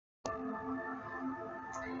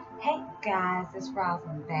Hey guys, it's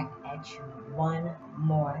Roslyn back at you one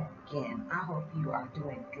more again. I hope you are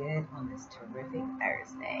doing good on this terrific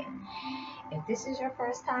Thursday. If this is your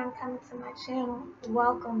first time coming to my channel,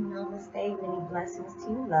 welcome, namaste, many blessings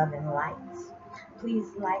to you, love and light. Please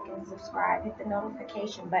like and subscribe, hit the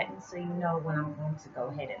notification button so you know when I'm going to go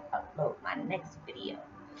ahead and upload my next video.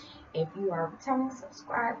 If you are a returning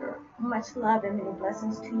subscriber, much love and many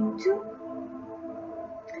blessings to you too.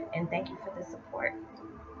 And thank you for the support.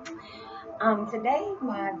 Today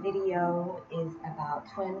my video is about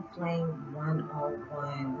Twin Flame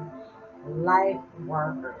 101 light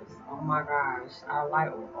workers. Oh my gosh, our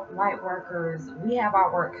light workers, we have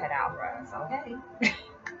our work cut out for us, okay?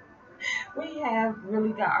 We have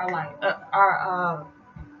really got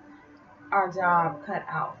our job cut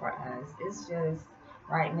out for us. It's just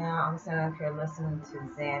right now I'm sitting up here listening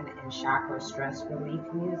to Zen and chakra stress relief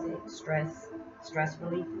music. Stress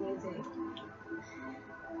relief music.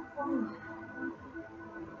 Whew.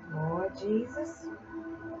 Lord Jesus.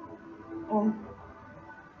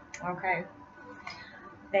 Okay.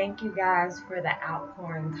 Thank you guys for the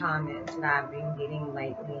outpouring comments that I've been getting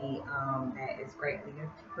lately. That is greatly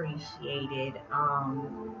appreciated.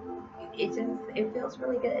 It feels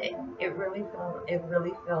really good. It really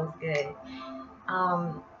feels good.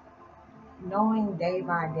 Knowing day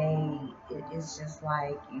by day, it's just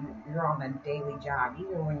like you're on a daily job.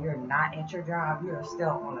 Even when you're not at your job, you're still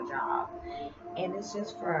on a job. And it's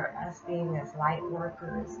just for us being as light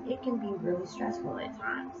workers, it can be really stressful at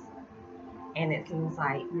times. And it seems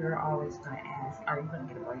like you're always going to ask, are you going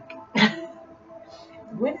to get a break?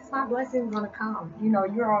 When is my blessing going to come? You know,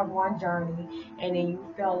 you're on one journey and then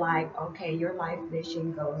you feel like, okay, your life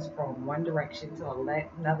mission goes from one direction to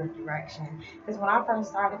another direction. Because when I first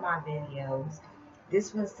started my videos,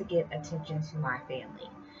 this was to get attention to my family.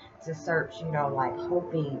 To search, like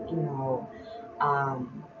hoping,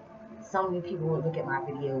 so many people would look at my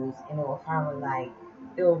videos and it will finally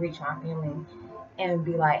it'll reach my family and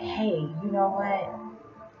be like, hey, you know what?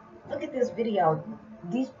 Look at this video.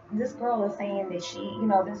 This girl is saying that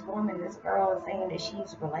this girl is saying that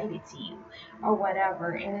she's related to you or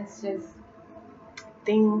whatever. And it's just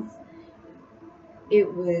things,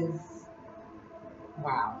 it was,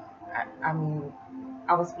 wow. I mean,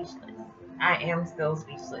 I was speechless. I am still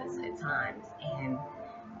speechless at times. And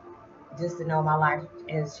just to know my life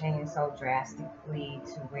has changed so drastically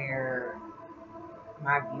to where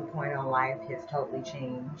my viewpoint on life has totally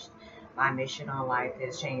changed. My mission on life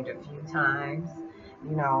has changed a few times,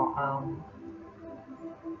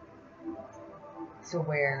 to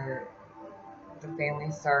where the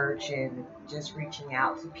family search and just reaching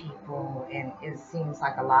out to people. And it seems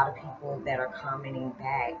like a lot of people that are commenting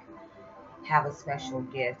back have a special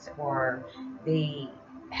gift or they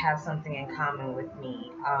have something in common with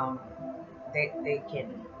me. They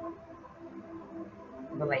can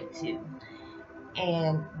relate to.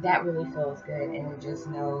 And that really feels good. And it just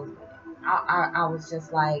knows, I was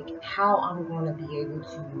just like, how I'm going to be able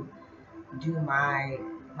to do my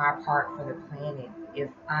part for the planet if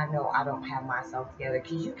I know I don't have myself together.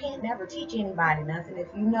 Because you can't never teach anybody nothing if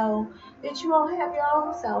you know that you don't have your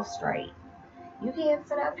own self straight. You can't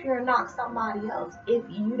sit up here and knock somebody else if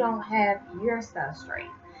you don't have your stuff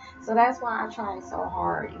straight. So that's why I try so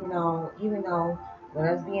hard, even though with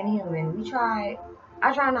us being human,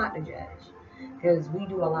 I try not to judge. Because we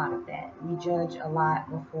do a lot of that. We judge a lot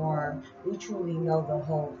before we truly know the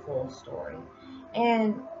whole full story.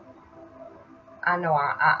 And I know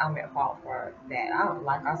I'm at fault for that.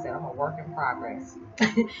 Like I said, I'm a work in progress.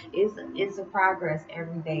 It's a progress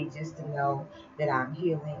every day just to know that I'm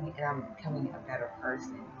healing and I'm becoming a better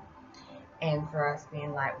person. And for us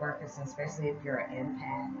being light workers, especially if you're an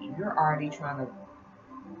empath, you're already trying to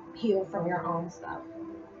heal from your own stuff.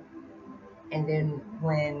 And then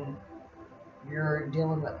when you're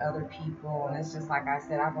dealing with other people, and it's just like I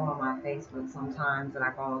said, I go on my Facebook sometimes and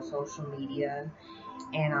I go on social media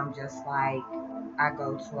and I'm just like, I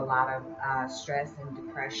go to a lot of stress and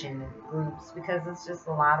depression groups because it's just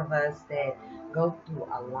a lot of us that go through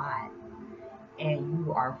a lot, and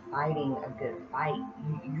you are fighting a good fight.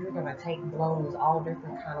 You're going to take blows all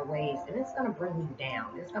different kind of ways, and it's going to bring you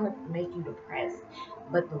down. It's going to make you depressed.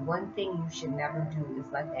 But the one thing you should never do is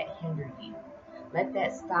let that hinder you. Let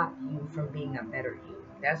that stop you from being a better you.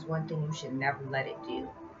 That's one thing you should never let it do.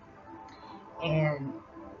 And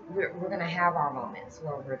we're going to have our moments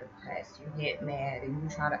where we're depressed. You get mad and you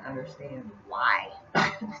try to understand why.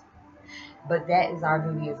 But that is our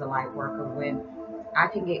duty as a light worker. When I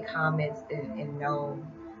can get comments and know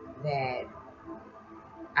that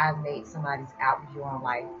I've made somebody's outview on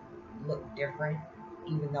life look different,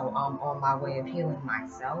 even though I'm on my way of healing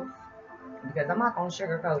myself, because I'm not gonna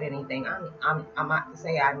sugarcoat anything. I'm not to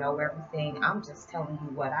say I know everything. I'm just telling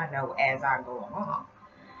you what I know as I go along.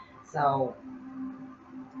 So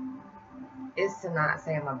it's to not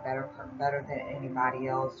say I'm a better than anybody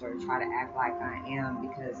else or try to act like I am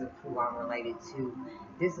because of who I'm related to.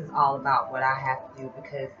 This is all about what I have to do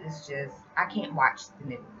because it's just I can't watch the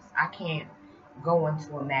news. I can't go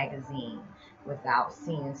into a magazine without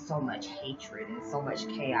seeing so much hatred and so much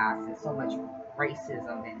chaos and so much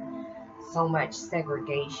racism and so much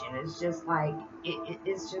segregation. It's just like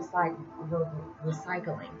it's just like we're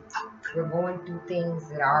recycling. We're going through things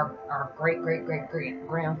that our great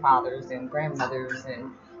grandfathers and grandmothers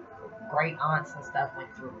and great aunts and stuff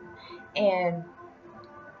went through, and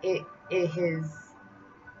it has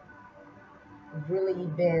really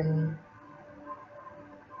been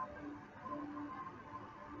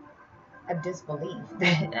a disbelief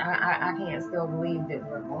that I can't still believe that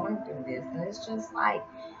we're going through this, and it's just like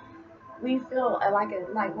we feel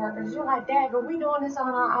like workers. You're like, Dad, are we doing this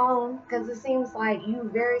on our own? Because it seems like you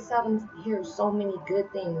very seldom hear so many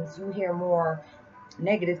good things. You hear more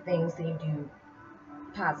negative things than you do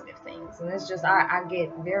positive things. And it's just, I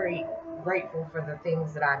get very grateful for the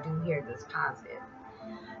things that I do hear that's positive.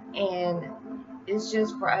 And it's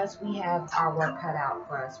just for us, we have our work cut out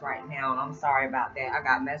for us right now. And I'm sorry about that. I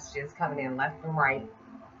got messages coming in left and right.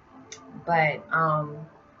 But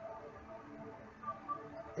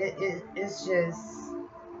it's just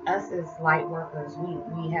us as light workers,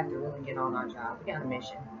 we have to really get on our job. We got a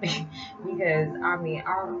mission. Because I mean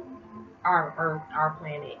our earth, our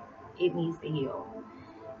planet, it needs to heal.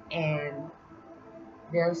 And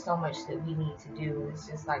there's so much that we need to do. It's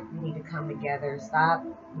just like we need to come together, stop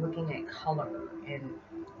looking at color and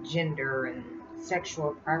gender and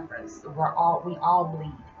sexual preference. We all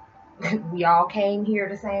bleed. We all came here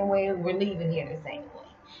the same way, we're leaving here the same way.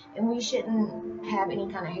 And we shouldn't have any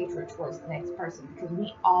kind of hatred towards the next person because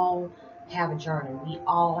we all have a journey. We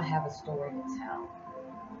all have a story to tell.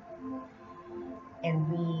 And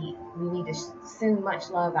we need to send much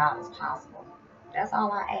love out as possible. That's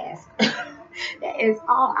all I ask. That is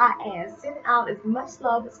all I ask. Send out as much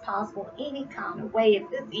love as possible, any kind of way. If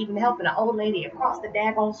it's even helping an old lady across the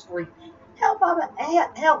daggone street, help her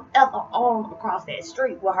on across that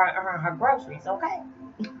street with her groceries, okay?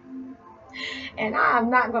 And I am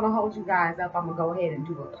not going to hold you guys up. I'm going to go ahead and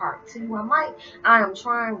do a part 2. I am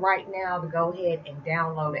trying right now to go ahead and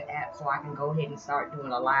download the app so I can go ahead and start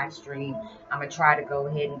doing a live stream. I'm going to try to go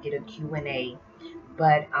ahead and get a Q&A.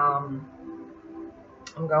 But I'm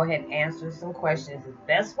going to go ahead and answer some questions the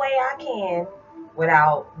best way I can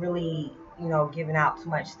without really, giving out too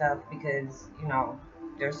much stuff because,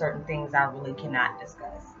 there's certain things I really cannot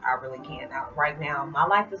discuss. I really can't. Right now, my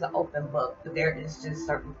life is an open book, but there is just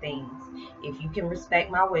certain things. If you can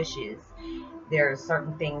respect my wishes, there are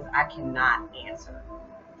certain things I cannot answer.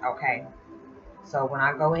 Okay? So when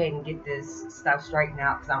I go ahead and get this stuff straightened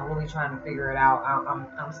out, because I'm really trying to figure it out,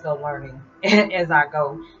 I'm still learning as I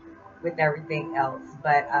go with everything else.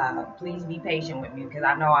 But please be patient with me because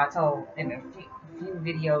I know I told in a few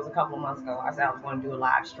videos a couple of months ago I said I was going to do a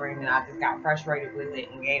live stream and I just got frustrated with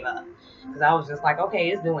it and gave up because I was just like, okay,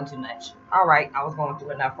 it's doing too much. All right, I was going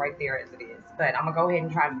through enough right there as it is. But I'm gonna go ahead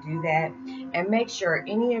and try to do that and make sure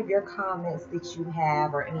any of your comments that you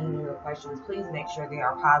have or any of your questions, please make sure they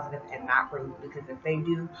are positive and not rude, because if they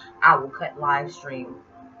do, I will cut live stream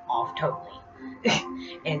off totally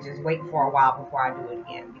and just wait for a while before I do it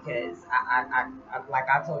again because I like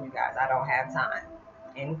I told you guys, I don't have time.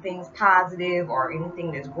 Anything's positive or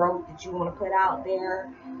anything that's growth that you want to put out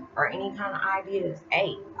there or any kind of ideas,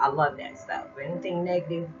 hey, I love that stuff. But anything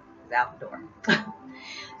negative is out the door.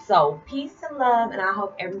 So peace and love, and I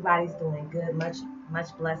hope everybody's doing good. Much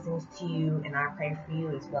blessings to you, and I pray for you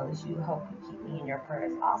as well as you. Hope you keep me in your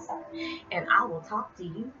prayers also. And I will talk to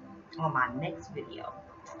you on my next video.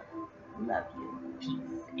 Love you.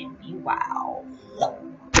 Peace and be wild.